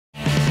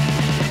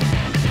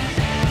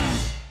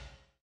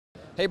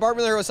Hey, Bart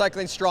Miller with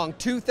Cycling Strong,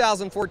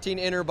 2014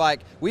 Interbike.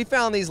 We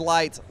found these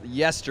lights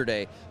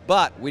yesterday,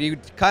 but we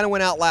kind of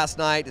went out last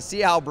night to see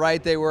how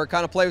bright they were,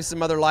 kind of play with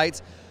some other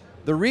lights.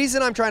 The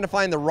reason I'm trying to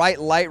find the right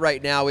light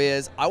right now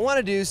is I want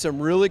to do some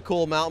really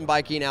cool mountain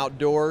biking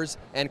outdoors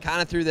and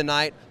kind of through the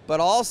night, but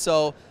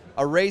also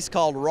a race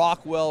called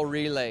Rockwell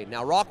Relay.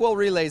 Now, Rockwell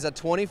Relay is a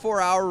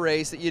 24-hour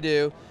race that you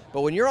do,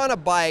 but when you're on a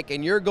bike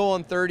and you're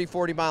going 30,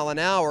 40 mile an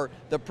hour,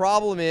 the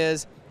problem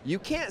is you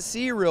can't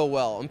see real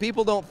well, and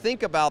people don't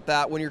think about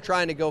that when you're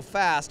trying to go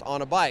fast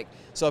on a bike.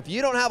 So if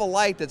you don't have a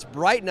light that's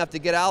bright enough to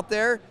get out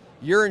there,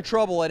 you're in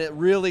trouble, and it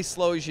really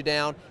slows you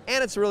down,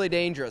 and it's really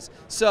dangerous.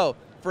 So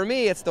for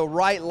me, it's the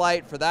right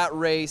light for that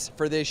race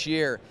for this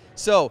year.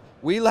 So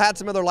we had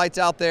some other lights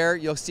out there.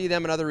 You'll see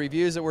them in other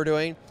reviews that we're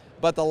doing,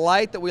 but the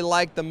light that we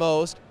liked the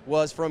most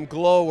was from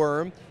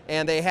Gloworm,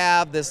 and they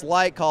have this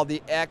light called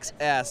the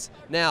XS.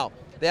 Now,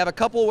 they have a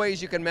couple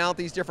ways you can mount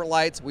these different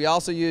lights. We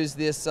also use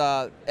this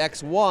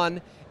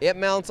X1. It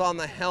mounts on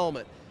the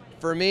helmet.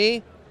 For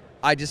me,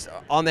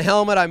 on the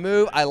helmet I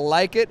move, I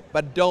like it,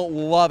 but don't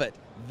love it.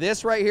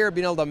 This right here,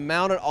 being able to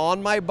mount it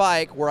on my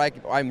bike where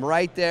I'm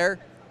right there,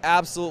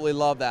 absolutely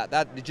love that.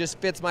 It just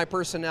fits my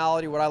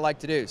personality, what I like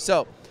to do.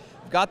 So,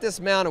 I've got this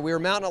mounted. We were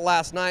mounting it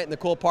last night, and the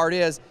cool part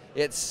is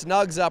it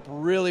snugs up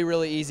really,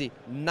 really easy.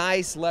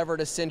 Nice lever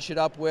to cinch it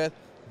up with.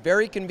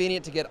 Very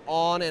convenient to get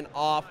on and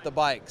off the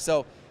bike.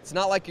 So, it's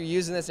not like you're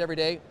using this every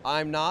day.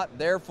 I'm not.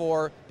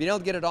 Therefore, being able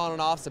to get it on and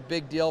off is a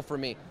big deal for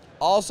me.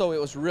 Also, it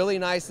was really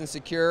nice and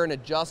secure and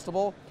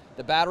adjustable.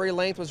 The battery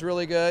length was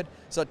really good,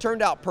 so it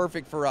turned out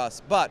perfect for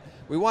us. But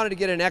we wanted to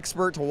get an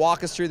expert to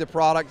walk us through the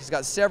product. He's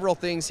got several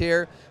things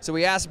here, so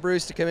we asked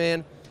Bruce to come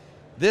in.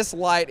 This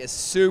light is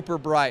super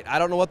bright. I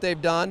don't know what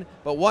they've done,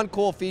 but one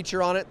cool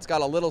feature on it, it's got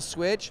a little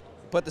switch.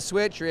 Put the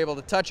switch, you're able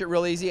to touch it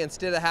real easy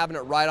instead of having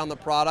it right on the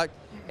product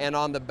and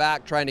on the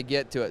back trying to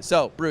get to it.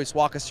 So, Bruce,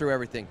 walk us through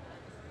everything.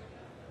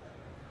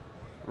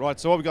 Right,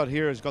 so what we've got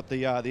here is got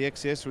the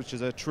XS, which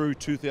is a true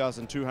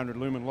 2,200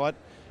 lumen light,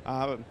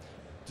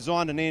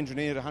 designed and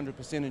engineered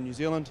 100% in New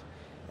Zealand,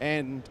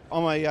 and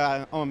I'm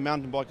a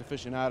mountain bike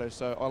aficionado,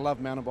 so I love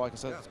mountain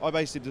bikes. So I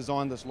basically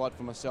designed this light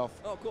for myself.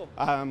 Oh, cool.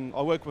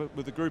 I work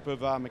with a group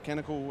of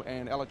mechanical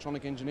and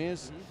electronic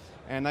engineers,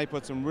 and they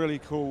put some really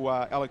cool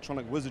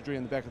electronic wizardry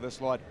in the back of this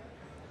light,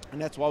 and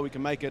that's why we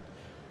can make it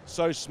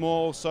so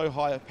small, so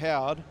high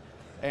powered,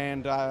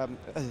 and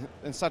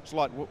such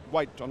light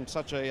weight on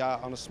such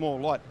on a small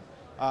light.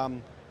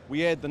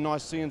 We add the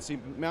nice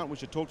CNC mount,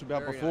 which I talked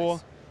about before,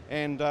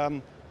 nice.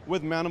 And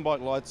with mountain bike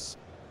lights,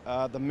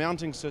 the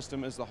mounting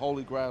system is the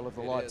holy grail of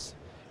the lights.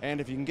 And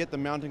if you can get the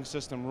mounting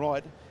system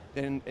right,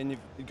 then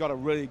you've got a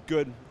really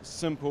good,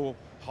 simple,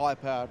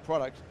 high-powered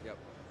product. Yep.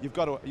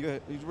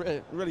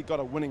 You've really got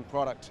a winning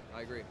product.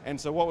 I agree. And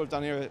so what we've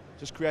done here is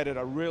just created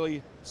a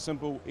really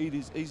simple,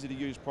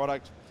 easy-to-use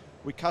product.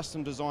 We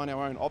custom design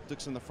our own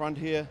optics in the front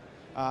here.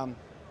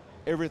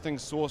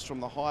 Everything's sourced from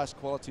the highest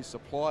quality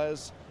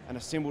suppliers and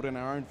assembled in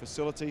our own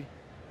facility.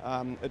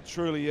 It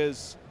truly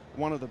is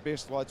one of the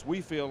best lights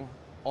we feel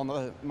on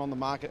the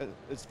market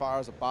as far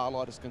as a bar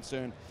light is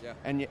concerned. Yeah.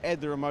 And you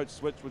add the remote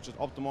switch, which is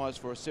optimized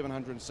for a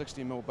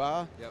 760mm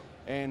bar. Yep.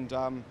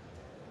 And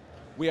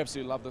we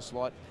absolutely love this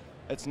light.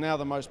 It's now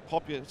the most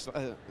popular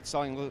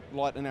selling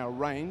light in our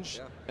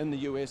range in the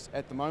US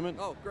at the moment.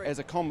 Oh, great. As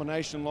a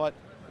combination light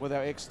with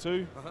our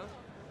X2.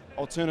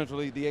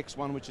 Alternatively, the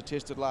X1, which you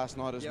tested last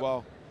night as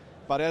well.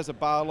 But as a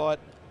bar light,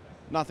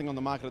 nothing on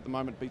the market at the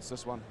moment beats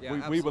this one.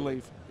 Yeah, we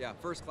believe. Yeah,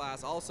 first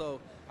class. Also,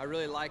 I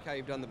really like how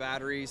you've done the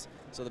batteries.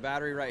 So the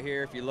battery right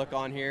here, if you look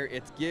on here,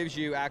 it gives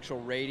you actual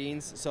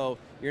ratings. So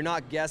you're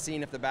not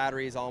guessing if the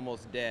battery is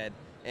almost dead.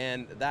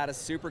 And that is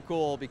super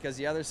cool because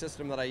the other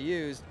system that I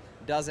used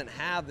doesn't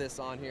have this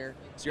on here.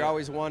 So you're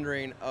always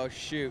wondering, oh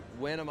shoot,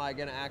 when am I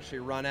gonna actually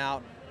run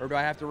out, or do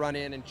I have to run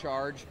in and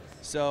charge?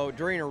 So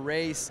during a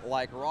race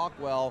like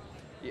Rockwell,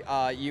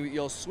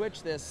 you'll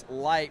switch this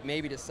light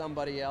maybe to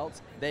somebody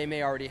else. They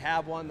may already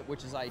have one,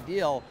 which is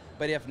ideal,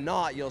 but if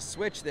not, you'll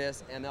switch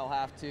this and they'll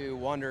have to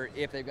wonder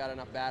if they've got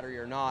enough battery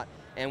or not.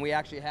 And we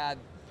actually had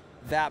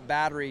that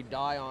battery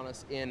die on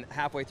us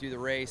halfway through the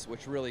race,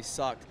 which really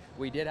sucked.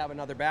 We did have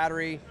another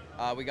battery,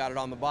 we got it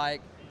on the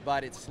bike,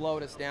 but it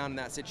slowed us down in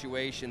that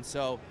situation.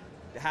 So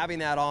having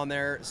that on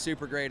there,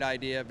 super great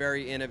idea,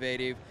 very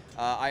innovative.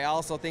 I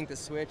also think the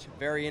switch,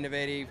 very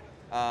innovative,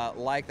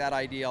 like that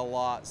idea a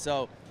lot.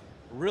 So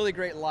really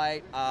great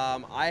light.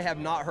 I have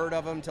not heard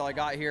of them until I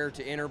got here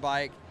to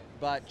Interbike,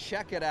 but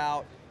check it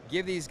out.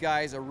 Give these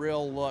guys a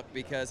real look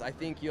because I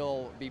think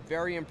you'll be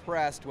very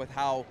impressed with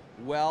how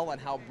well and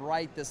how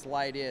bright this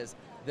light is.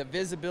 The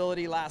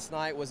visibility last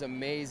night was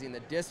amazing.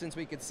 The distance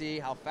we could see,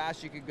 how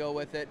fast you could go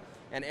with it,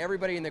 and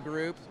everybody in the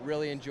group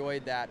really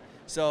enjoyed that.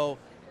 So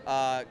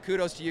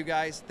kudos to you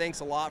guys.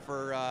 Thanks a lot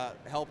for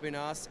helping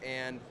us,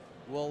 and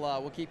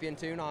we'll keep you in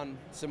tune on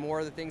some more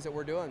of the things that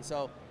we're doing.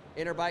 So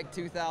Interbike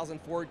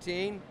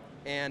 2014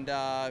 and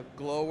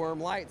Gloworm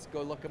lights.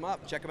 Go look them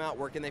up. Check them out.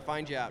 Where can they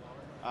find you at?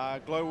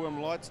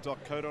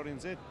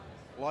 Glowormlights.co.nz.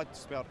 Light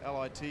spelled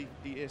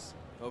L-I-T-E-S.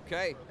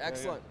 Okay,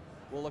 excellent.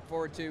 We'll look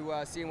forward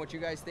to seeing what you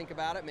guys think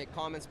about it. Make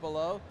comments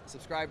below,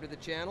 subscribe to the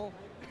channel,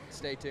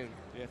 stay tuned.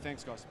 Yeah,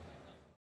 thanks guys.